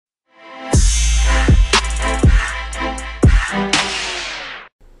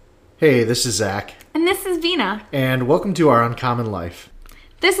Hey, this is Zach, And this is Vina. and welcome to Our Uncommon Life.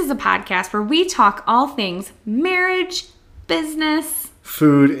 This is a podcast where we talk all things marriage, business,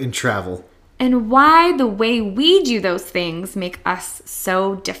 Food and travel. and why the way we do those things make us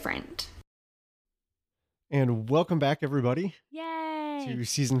so different. And welcome back, everybody, Yay! to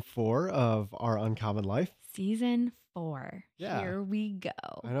season 4 of Our Uncommon Life. Season 4. Yeah. Here we go.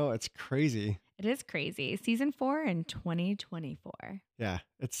 I know, it's crazy. It is crazy. Season 4 in 2024. Yeah,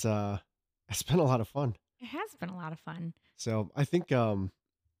 it's been a lot of fun. It has been a lot of fun. So I think,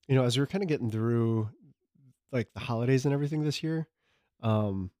 as we're kind of getting through like the holidays and everything this year,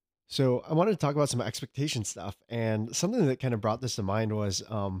 so I wanted to talk about some expectation stuff. And something that kind of brought this to mind was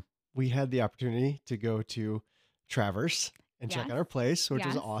we had the opportunity to go to Traverse and check Yes. out our place, which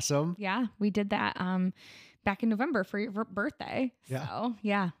was Yes. awesome. Yeah, we did that back in November for your birthday. Yeah. So,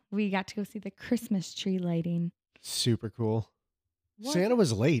 yeah, we got to go see the Christmas tree lighting. Super cool. Was Santa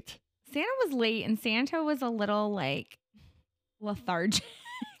was late. Santa was late and Santa was a little like lethargic.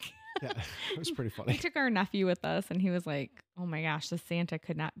 Yeah, it was pretty We funny. took our nephew with us and he was like, oh my gosh, the Santa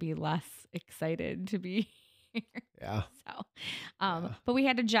could not be less excited to be here. Yeah. So, Yeah. but we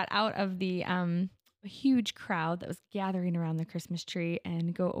had to jet out of the huge crowd that was gathering around the Christmas tree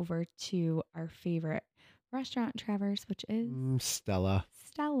and go over to our favorite restaurant, Traverse, which is Stella.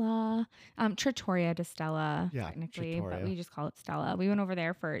 Stella. Trattoria de Stella, Yeah, technically, but Trattoria. we just call it Stella. We went over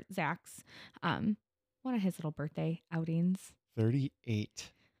there for Zach's one of his little birthday outings.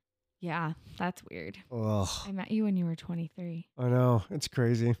 38. Yeah, that's weird. Ugh. I met you when you were 23. I know. It's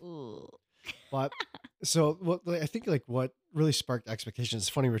crazy. Ooh. But so I think like what really sparked expectations. It's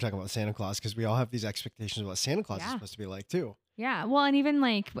funny we're talking about Santa Claus because we all have these expectations of what Santa Claus is Yeah. supposed to be like too. Yeah, well, and even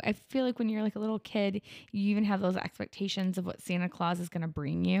like I feel like when you're like a little kid, you even have those expectations of what Santa Claus is going to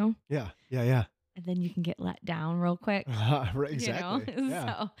bring you, Yeah. Yeah. and then you can get let down real quick. Right, exactly. You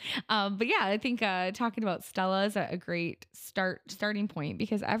know? Yeah. But yeah, I think talking about Stella is a great starting point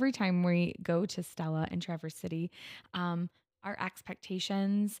because every time we go to Stella in Traverse City, our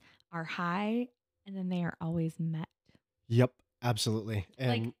expectations are high and then they are always met. Yep. Absolutely.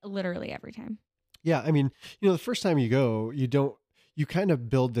 And Like literally every time. yeah, I mean, the first time you go, you kind of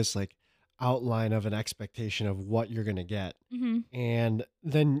build this like outline of an expectation of what you're going to get. Mm-hmm. And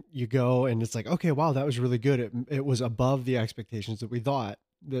then you go and it's like, okay, wow, that was really good. It was above the expectations that we thought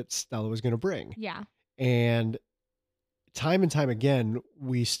that Stella was going to bring. Yeah. And time again,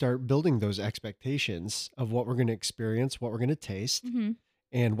 we start building those expectations of what we're going to experience, what we're going to taste, Mm-hmm.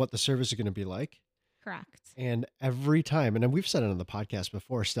 and what the service is going to be like. Correct. And every time, and then we've said it on the podcast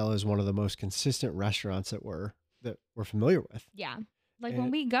before, Stella is one of the most consistent restaurants that we're familiar with. Yeah. Like when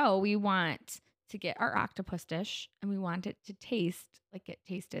And- we go, we want to get our octopus dish and we want it to taste like it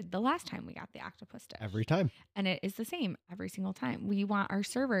tasted the last time we got the octopus dish. Every time. And it is the same every single time. We want our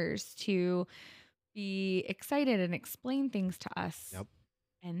servers to be excited and explain things to us. Yep.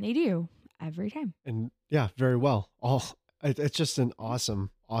 And they do every time. And yeah, very well. It's just an awesome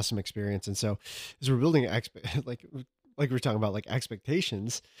experience. And so as we're building like we're talking about like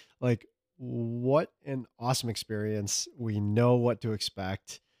expectations, like what an awesome experience. We know what to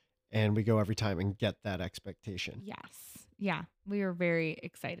expect and we go every time and get that expectation. Yes. Yeah. We were very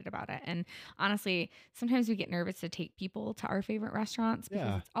excited about it. And honestly, sometimes we get nervous to take people to our favorite restaurants because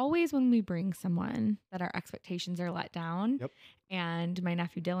Yeah. it's always when we bring someone that our expectations are let down. Yep. And my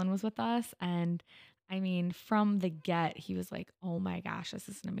nephew Dylan was with us. And I mean, from the get, he was like, oh my gosh, this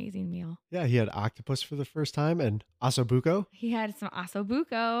is an amazing meal. Yeah, he had octopus for the first time and ossobuco. He had some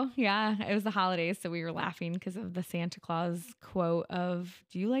ossobuco. Yeah, it was the holidays, so we were laughing because of the Santa Claus quote of,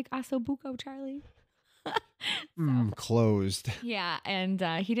 "Do you like ossobuco, Charlie?" So, Closed. yeah, and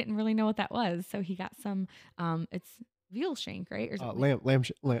he didn't really know what that was, so he got some. It's veal shank, right? Or is it Lamb Is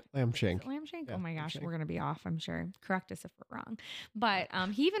shank. it lamb shank? Yeah, Oh my lamb gosh, shank. we're gonna be off. I'm sure. Correct us if we're wrong. But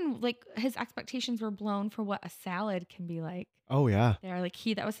he even like his expectations were blown for what a salad can be like. Oh yeah. They're like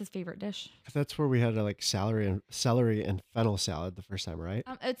that was his favorite dish. That's where we had like celery and fennel salad the first time, right?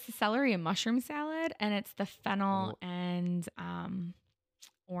 It's the celery and mushroom salad, and it's the fennel Oh. and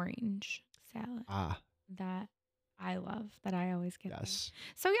orange salad Ah, that I love. That I always get. There. yes.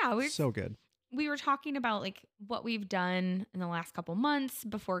 So yeah, So good. we were talking about like what we've done in the last couple months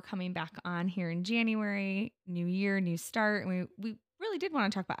before coming back on here in January, new year, new start, and we really did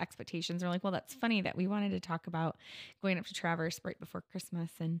want to talk about expectations. We're like, well, that's funny that we wanted to talk about going up to Traverse right before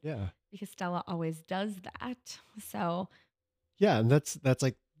Christmas, and Yeah. because Stella always does that. So Yeah, and that's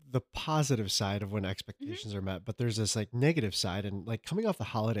like the positive side of when expectations are met, but there's this like negative side and like coming off the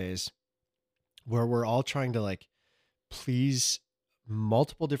holidays where we're all trying to like please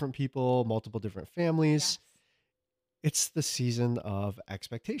multiple different people, multiple different families. yes. it's the season of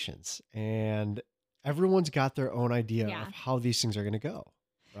expectations, and everyone's got their own idea Yeah. of how these things are going to go,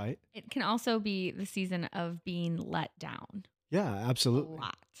 right? It can also be the season of being let down Yeah, a absolutely.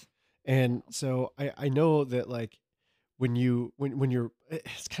 lot. And so I know that like when you're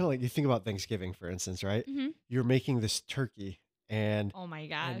it's kind of like you think about Thanksgiving, for instance, right? Hmm. You're making this turkey and Oh my and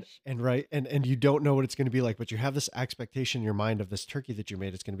gosh. and right and you don't know what it's going to be like, but you have this expectation in your mind of this turkey that you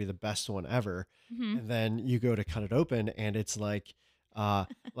made. It's going to be the best one ever. Hmm. And then you go to cut it open and it's uh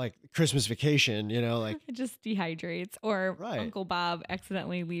like Christmas Vacation, like It just dehydrates, or right. Uncle Bob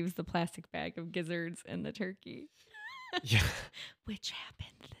accidentally leaves the plastic bag of gizzards in the turkey, Yeah. which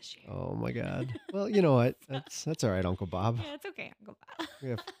happened this year. Oh my God. Well, you know what? That's all right, Uncle Bob. Yeah, it's okay, Uncle Bob. We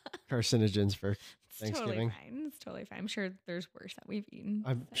have carcinogens for It's totally Thanksgiving. fine. It's totally fine. I'm sure there's worse that we've eaten.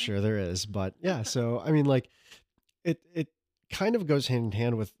 I'm so. sure there is, but yeah. So I mean, like, it kind of goes hand in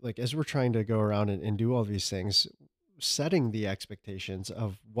hand with like as we're trying to go around and do all these things, setting the expectations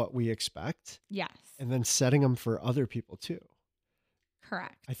of what we expect, Yes, and then setting them for other people too.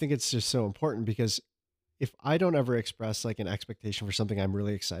 correct. I think it's just so important because if I don't ever express like an expectation for something I'm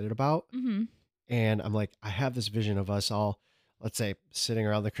really excited about, Mm-hmm. and I'm like, I have this vision of us all, let's say, sitting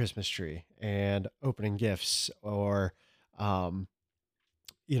around the Christmas tree and opening gifts, or, um,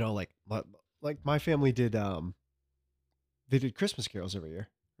 like my family did, they did Christmas carols every year,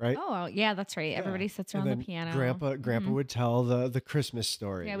 right? Oh, well, yeah, that's right. Yeah. Everybody sits And around the then piano. Grandpa Mhm. would tell the Christmas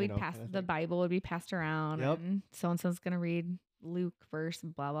story. Yeah, we'd pass kind of the thing. Bible would be passed around, Yep. and so and so's gonna read Luke verse,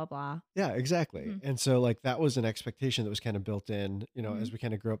 blah blah blah. Yeah, exactly. Mhm. And so like that was an expectation that was kind of built in, Mhm. as we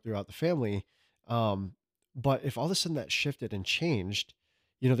kind of grew up throughout the family. Um, but if all of a sudden that shifted and changed,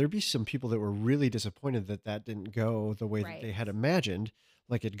 there'd be some people that were really disappointed that that didn't go the way that they Right. had imagined,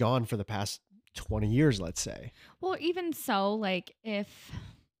 like it'd gone for the past 20 years, let's say. Well, even so, like if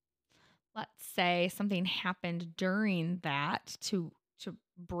let's say something happened during that to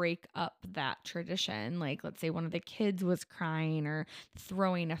break up that tradition, like let's say one of the kids was crying or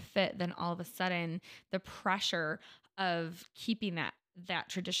throwing a fit, then all of a sudden the pressure of keeping that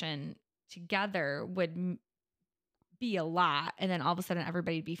tradition together would be a lot, and then all of a sudden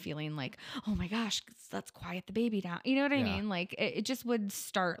everybody'd be feeling like, oh my gosh, let's quiet the baby down, you know what I Yeah. mean? Like it just would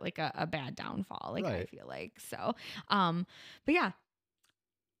start like a bad downfall, like I Right. feel like. So but yeah,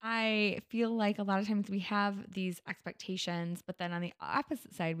 I feel like a lot of times we have these expectations, but then on the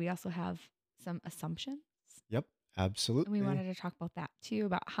opposite side we also have some assumptions. Yep. And Absolutely. we wanted to talk about that too,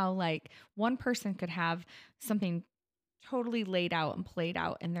 about how like one person could have something totally laid out and played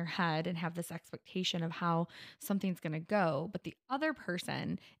out in their head and have this expectation of how something's going to go, but the other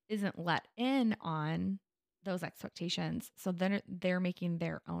person isn't let in on those expectations. So then they're making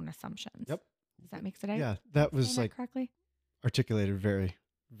their own assumptions. Yep. Does that make sense? Yeah, that was Saying that like correctly? articulated very,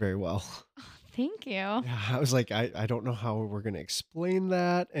 very well. Oh, thank you. Yeah, I was like, I don't know how we're gonna explain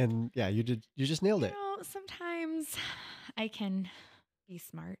that. And yeah, you just nailed You it. know, sometimes I can be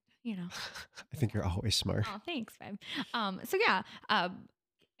smart, you know. I think you're always smart. Oh, thanks, babe. So yeah,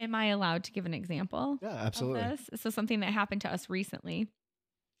 am I allowed to give an example Yeah, of absolutely. this? So something that happened to us recently.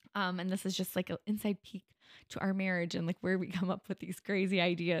 And this is just like an inside peek to our marriage and like where we come up with these crazy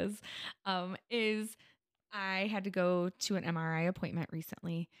ideas. Is I had to go to an MRI appointment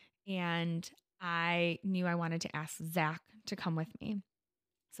recently, and I knew I wanted to ask Zach to come with me.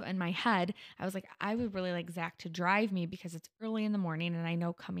 So in my head, I was like, I would really like Zach to drive me because it's early in the morning and I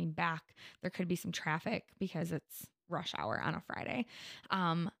know coming back there could be some traffic because it's rush hour on a Friday.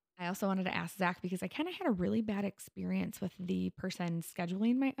 I also wanted to ask Zach because I kind of had a really bad experience with the person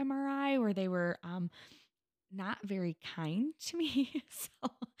scheduling my MRI where they were not very kind to me.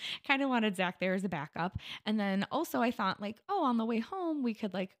 So kind of wanted Zach there as a backup. And then also I thought like, oh, on the way home, we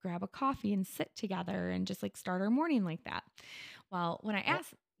could like grab a coffee and sit together and just like start our morning like that. Well, when I Well,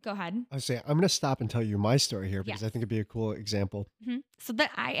 asked, go ahead. I was saying I'm gonna stop and tell you my story here because Yes. I think it'd be a cool example. So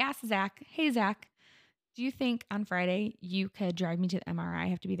that I asked Zach, hey, Zach, do you think on Friday you could drive me to the MRI? I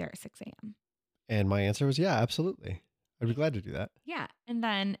have to be there at 6 a.m. And my answer was yeah, absolutely. I'd be glad to do that. Yeah. And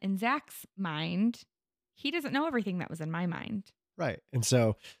then in Zach's mind, he doesn't know everything that was in my mind. Right. And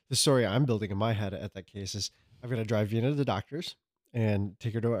so the story I'm building in my head at that case is I've got to drive Vina to the doctor's and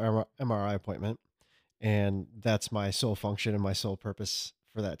take her to an MRI appointment. And that's my sole function and my sole purpose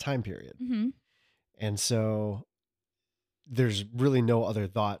for that time period. Mm-hmm. And so there's really no other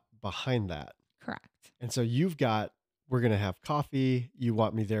thought behind that. Correct. And so we're going to have coffee. You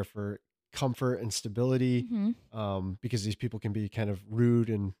want me there for comfort and stability, Mm-hmm. because these people can be kind of rude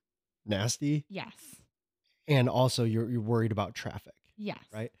and nasty. Yes. And also you're worried about traffic, Yes.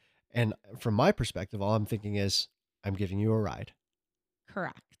 right? And from my perspective, all I'm thinking is I'm giving you a ride.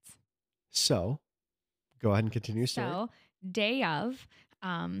 Correct. So Go ahead and continue your story. So, day of,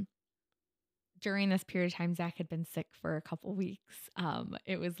 during this period of time, Zach had been sick for a couple weeks.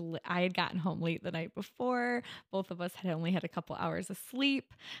 I had gotten home late the night before. Both of us had only had a couple hours of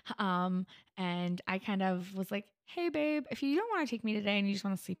sleep. And I kind of was like, hey, babe, if you don't want to take me today and you just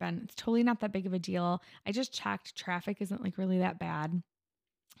want to sleep in, it's totally not that big of a deal. I just checked. Traffic isn't like really that bad.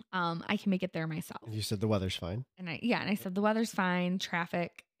 I can make it there myself. And you said the weather's fine. And I said, the weather's fine.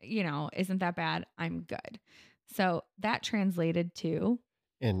 Traffic, isn't that bad. I'm good. So that translated to,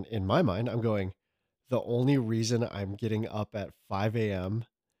 And in my mind, I'm going, the only reason I'm getting up at 5 a.m.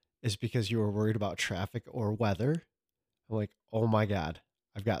 is because you were worried about traffic or weather. I'm like, oh my God,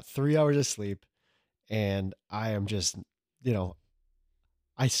 I've got 3 hours of sleep and I am just,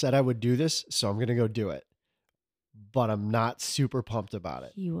 I said I would do this, so I'm going to go do it. But I'm not super pumped about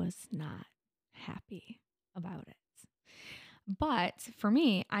it. he was not happy about it. But for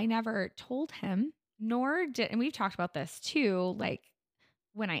me, I never told him, and we've talked about this too, like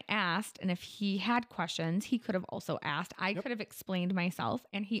when I asked, and if he had questions, he could have also asked. I Yep. could have explained myself,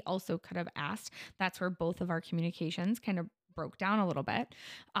 and he also could have asked. That's where both of our communications kind of broke down a little bit.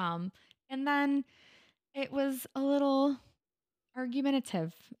 And then it was a little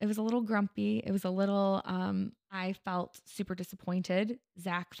argumentative. It was a little grumpy. It was a little, I felt super disappointed.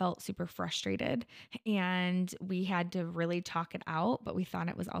 Zach felt super frustrated. And we had to really talk it out. But we thought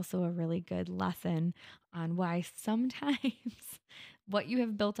it was also a really good lesson on why sometimes what you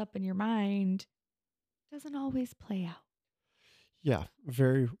have built up in your mind doesn't always play out. Yeah,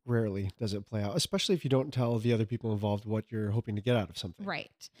 very rarely does it play out, especially if you don't tell the other people involved what you're hoping to get out of something.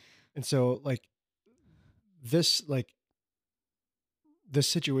 Right. And so this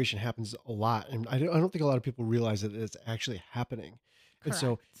situation happens a lot, and I don't think a lot of people realize that it's actually happening. And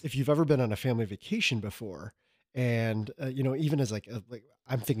so Correct. if you've ever been on a family vacation before, and even as like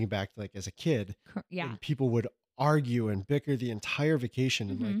I'm thinking back to like as a kid, Yeah. and people would argue and bicker the entire vacation,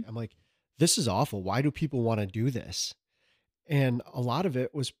 and Mhm. I'm like, this is awful. Why do people want to do this? And a lot of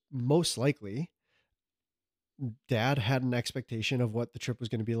it was most likely dad had an expectation of what the trip was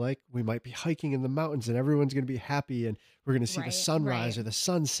going to be like. We might be hiking in the mountains and everyone's going to be happy and we're going to see the Right. sunrise Right. or the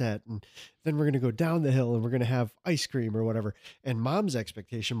sunset. And then we're going to go down the hill and we're going to have ice cream or whatever. And mom's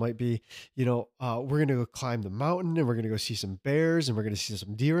expectation might be, we're going to go climb the mountain and we're going to go see some bears and we're going to see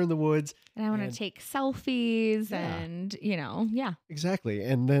some deer in the woods. And I want And- to take selfies Yeah. and, yeah. Exactly.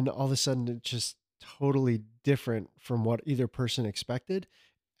 And then all of a sudden it's just totally different from what either person expected.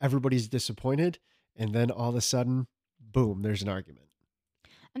 Everybody's disappointed. And then all of a sudden, boom, there's an argument.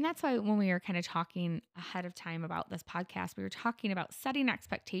 And that's why when we were kind of talking ahead of time about this podcast, we were talking about setting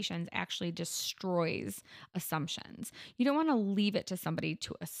expectations actually destroys assumptions. You don't want to leave it to somebody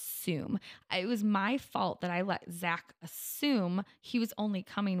to assume. It was my fault that I let Zach assume he was only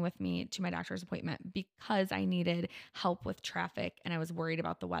coming with me to my doctor's appointment because I needed help with traffic and I was worried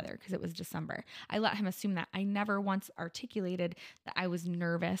about the weather because it was December. I let him assume that. I never once articulated that I was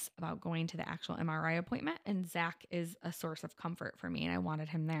nervous about going to the actual MRI appointment, and Zach is a source of comfort for me and I wanted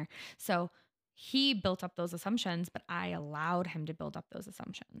him there. So he built up those assumptions, but I allowed him to build up those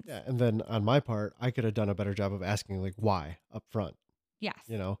assumptions. Yeah. And then on my part, I could have done a better job of asking like why up front, Yes.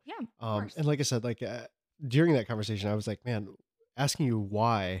 Yeah. Of course. And like I said, during that conversation, I was like, man, asking you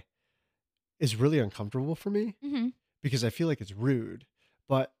why is really uncomfortable for me Mm-hmm. because I feel like it's rude,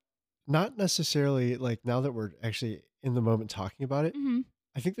 but not necessarily like now that we're actually in the moment talking about it. Mm-hmm.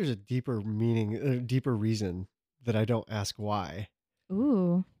 I think there's a deeper meaning, a deeper reason that I don't ask why.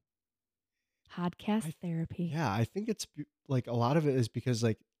 Ooh. Podcast I- therapy. Yeah, I think it's like a lot of it is because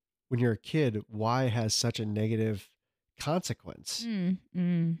like when you're a kid, why has such a negative consequence,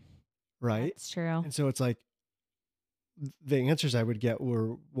 right? That's true. And so it's like the answers I would get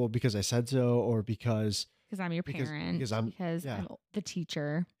were, well, because I said so, or because, Because I'm your because- parent. because I'm- yeah. I'm the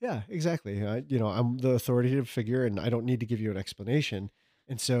teacher. yeah, exactly. I'm the authoritative figure and I don't need to give you an explanation.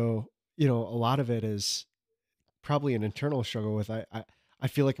 And so, a lot of it is probably an internal struggle with, I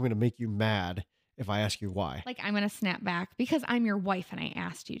feel like I'm going to make you mad if I ask you why. Like I'm going to snap back because I'm your wife and I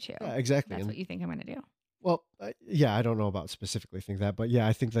asked you to. Yeah, exactly. That's And what you think I'm going to do. well, I don't know about specifically think that, but yeah,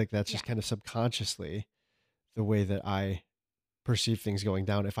 I think like that's just Yeah. kind of subconsciously the way that I perceive things going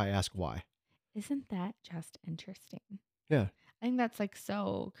down if I ask why. Isn't that just interesting? Yeah. I think that's like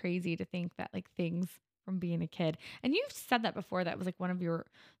so crazy to think that like things from being a kid. And you've said that before. That was like one of your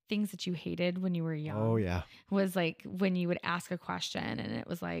things that you hated when you were young. Oh yeah. Was like when you would ask a question and it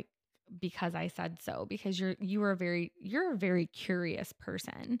was like, because I said so, because you're a very curious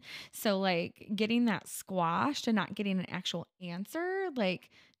person. So like getting that squashed and not getting an actual answer like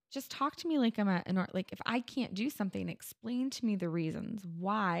just talk to me like I'm like if I can't do something, explain to me the reasons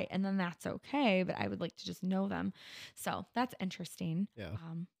why, and then that's okay. But I would like to just know them. So that's interesting. Yeah.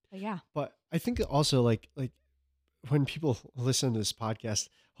 But yeah. But I think also like when people listen to this podcast,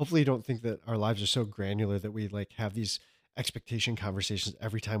 hopefully you don't think that our lives are so granular that we like have these expectation conversations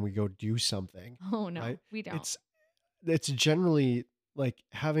every time we go do something, Oh no, right? we don't. It's generally like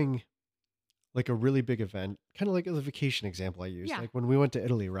having like a really big event, kind of like the vacation example I used, Yeah. like when we went to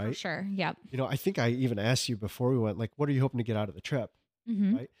Italy, For right? sure. Yep. You know, I think I even asked you before we went, like, what are you hoping to get out of the trip?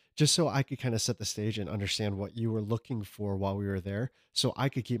 Mm-hmm. Right? Just so I could kind of set the stage and understand what you were looking for while we were there. So I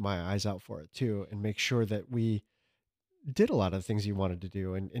could keep my eyes out for it too and make sure that we did a lot of the things you wanted to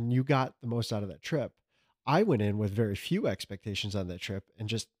do and you got the most out of that trip. I went in with very few expectations on that trip and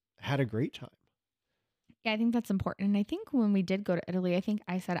just had a great time. Yeah, I think that's important. And I think when we did go to Italy, I think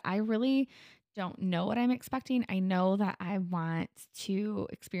I said, I really don't know what I'm expecting. I know that I want to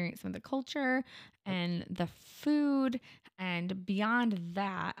experience some of the culture and the food. And beyond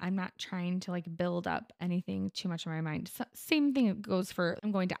that, I'm not trying to like build up anything too much in my mind. So, same thing goes for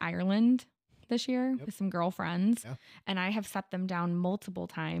I'm going to Ireland this year Yep. with some girlfriends. Yeah. And I have set them down multiple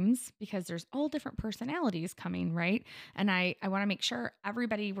times because there's all different personalities coming, right? And I want to make sure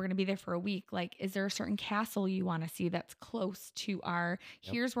everybody, we're going to be there for a week. Like, is there a certain castle you want to see that's close to our,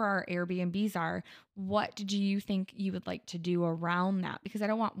 Yep. here's where our Airbnbs are. What do you think you would like to do around that? Because I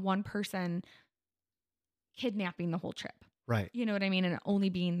don't want one person kidnapping the whole trip. Right. You know what I mean? And only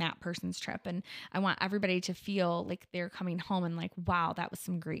being that person's trip. And I want everybody to feel like they're coming home and like, wow, that was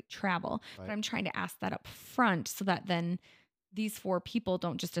some great travel. Right. But I'm trying to ask that up front so that then these 4 people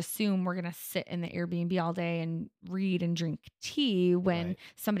don't just assume we're going to sit in the Airbnb all day and read and drink tea when Right.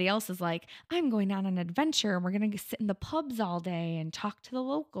 somebody else is like, I'm going on an adventure and we're going to sit in the pubs all day and talk to the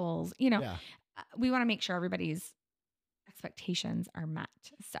locals. You know, Yeah. we want to make sure everybody's expectations are met.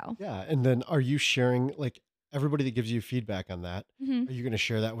 So, Yeah. And then are you sharing like everybody that gives you feedback on that? mhm. Are you going to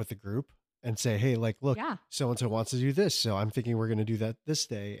share that with the group and say, hey, like, look, Yeah. so and so wants to do this. So I'm thinking we're going to do that this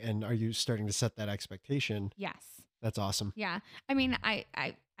day. And are you starting to set that expectation? Yes. That's awesome. Yeah. I mean, I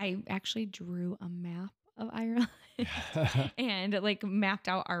actually drew a map of Ireland and like mapped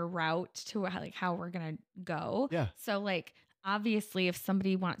out our route to like how we're going to go. Yeah. So like obviously if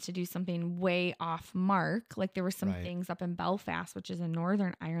somebody wants to do something way off mark, like there were some Right. things up in Belfast, which is in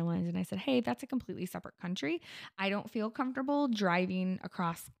Northern Ireland, and I said, "Hey, that's a completely separate country. I don't feel comfortable driving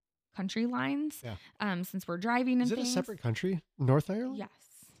across country lines Yeah. since we're driving and Is it things." a separate country? North Ireland? Yes.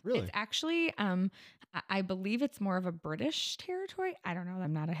 Really? It's actually I believe it's more of a British territory. I don't know.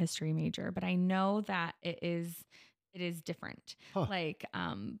 I'm not a history major, but I know that it is different. Huh. Like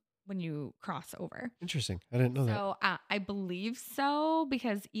when you cross over. Interesting. I didn't know that. So I believe so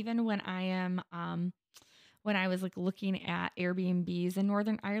because even when I am when I was like looking at Airbnbs in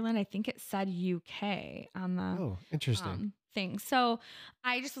Northern Ireland, I think it said UK on the Oh, interesting. thing. So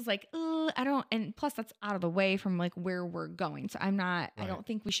I just was like, I don't, and plus that's out of the way from like where we're going. So I Right. don't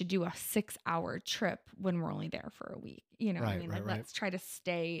think we should do a 6-hour trip when we're only there for a week. You know what I Right, mean? right, Like, right. let's try to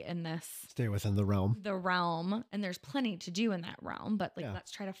stay in Stay within the realm. the realm, and there's plenty to do in that realm, but like, Yeah. let's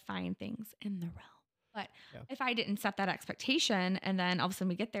try to find things in the realm. But Yeah. if I didn't set that expectation and then all of a sudden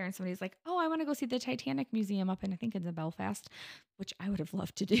we get there and somebody's like, oh, I want to go see the Titanic Museum up in, I think it's in Belfast, which I would have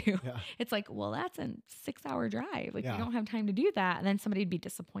loved to do. Yeah. It's like, well, that's a 6-hour drive. Like, Yeah. you don't have time to do that. And then somebody'd be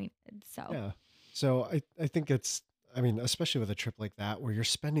disappointed. So, Yeah. So I think it's, I mean, especially with a trip like that where you're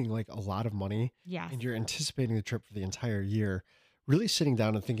spending like a lot of money yes. and you're anticipating the trip for the entire year, really sitting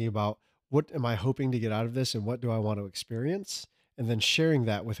down and thinking about what am I hoping to get out of this and what do I want to experience? And then sharing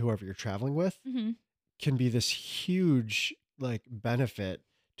that with whoever you're traveling with Mhm. can be this huge like benefit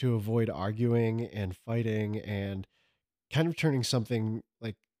to avoid arguing and fighting and kind of turning something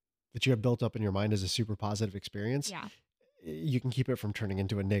like that you have built up in your mind as a super positive experience. Yeah, You can keep it from turning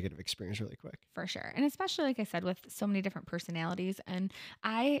into a negative experience really quick. for sure. And especially, like I said, with so many different personalities. And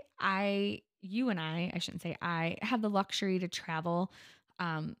you and I shouldn't say I have the luxury to travel,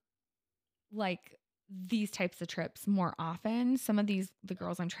 like these types of trips more often. Some of the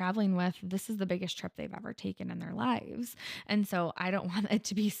girls I'm traveling with, this is the biggest trip they've ever taken in their lives. And so I don't want it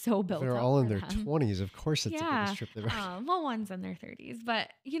to be so built They're up all in for their them. 20s. Of course, it's the Yeah. biggest trip they've ever. Well, one's in their 30s, but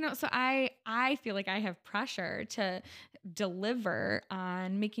so I feel like I have pressure to deliver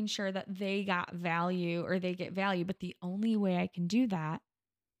on making sure that they got value or they get value. But the only way I can do that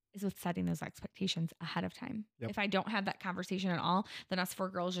is with setting those expectations ahead of time. Yep. If I don't have that conversation at all, then us 4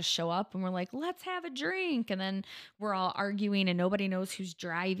 girls just show up and we're like, let's have a drink. And then we're all arguing and nobody knows who's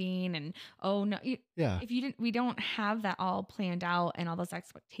driving. And oh no, Yeah. if we don't have that all planned out and all those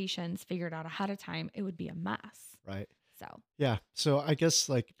expectations figured out ahead of time, it would be a mess. Right. So Yeah. So I guess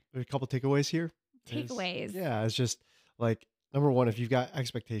like a couple takeaways here. takeaways. Yeah. It's just like, number one, if you've got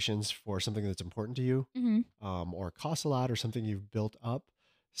expectations for something that's important to you, Mm-hmm. or costs a lot or something you've built up,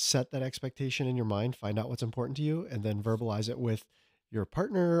 set that expectation in your mind, find out what's important to you, and then verbalize it with your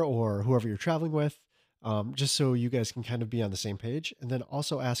partner or whoever you're traveling with, just so you guys can kind of be on the same page. And then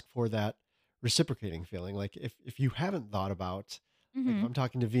also ask for that reciprocating feeling. Like if you haven't thought about, like if Mm-hmm. I'm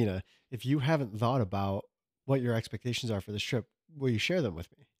talking to Vina, if you haven't thought about what your expectations are for this trip, will you share them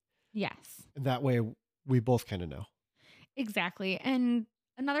with me? Yes. And that way we both kind of know. Exactly. And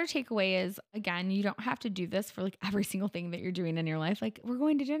another takeaway is, again, you don't have to do this for like every single thing that you're doing in your life. Like, we're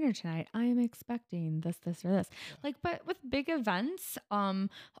going to dinner tonight. I am expecting this, or this. Like, but with big events,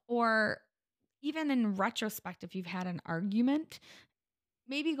 or even in retrospect, if you've had an argument,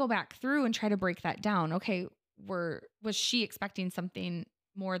 maybe go back through and try to break that down. Okay, was she expecting something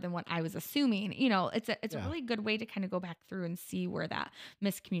more than what I was assuming? It's a Yeah. really good way to kind of go back through and see where that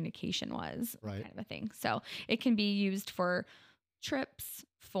miscommunication was, Right. kind of a thing. So it can be used for trips,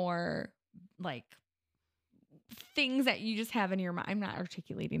 for like things that you just have in your mind. I'm not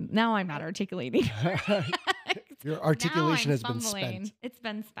articulating. Now I'm not articulating. Your Now articulation I'm has been fumbling. spent. It's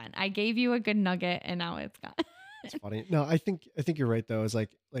been spent. I gave you a good nugget and now it's gone. It's funny. No, I think you're right though. Is like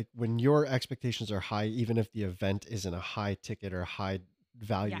when your expectations are high, even if the event isn't a high ticket or high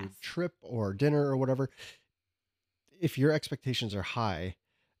value Yes. trip or dinner or whatever, if your expectations are high,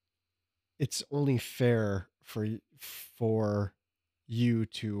 it's only fair for you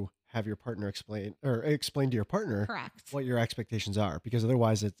to have your partner explain to your partner Correct. what your expectations are, because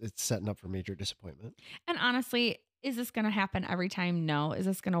otherwise it's setting up for major disappointment. And honestly, is this going to happen every time? No. Is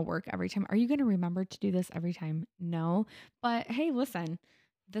this going to work every time? Are you going to remember to do this every time? No. But hey, listen,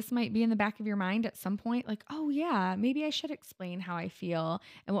 this might be in the back of your mind at some point. Like, oh yeah, maybe I should explain how I feel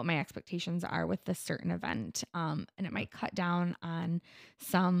and what my expectations are with this certain event. And it might cut down on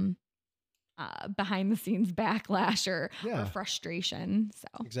some behind the scenes backlash or Yeah. frustration. So,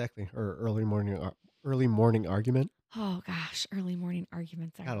 Exactly. Or early morning argument. oh gosh, early morning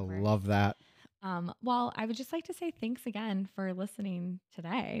arguments are Gotta the worst. love that. Well, I would just like to say thanks again for listening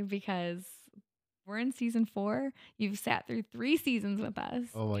today, because we're in season 4. You've sat through 3 seasons with us.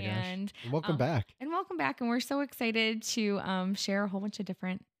 Oh my gosh. And And welcome back. And welcome back. And we're so excited to share a whole bunch of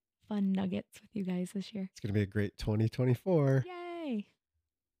different fun nuggets with you guys this year. It's gonna be a great 2024. Yay.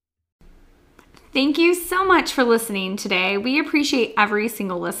 Thank you so much for listening today. We appreciate every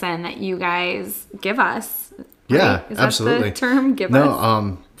single listen that you guys give us. Yeah, Right? Is that absolutely. the term? Give No,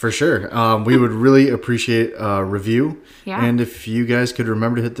 us? for sure. We would really appreciate a review. Yeah. And if you guys could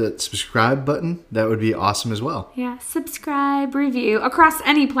remember to hit that subscribe button, that would be awesome as well. Yeah, subscribe, review across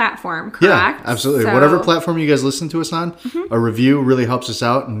any platform, correct? Yeah, absolutely. So- Whatever platform you guys listen to us on, a review really helps us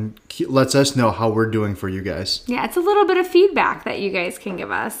out and lets us know how we're doing for you guys. Yeah, it's a little bit of feedback that you guys can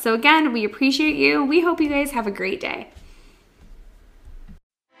give us. So again, we appreciate you. We hope you guys have a great day.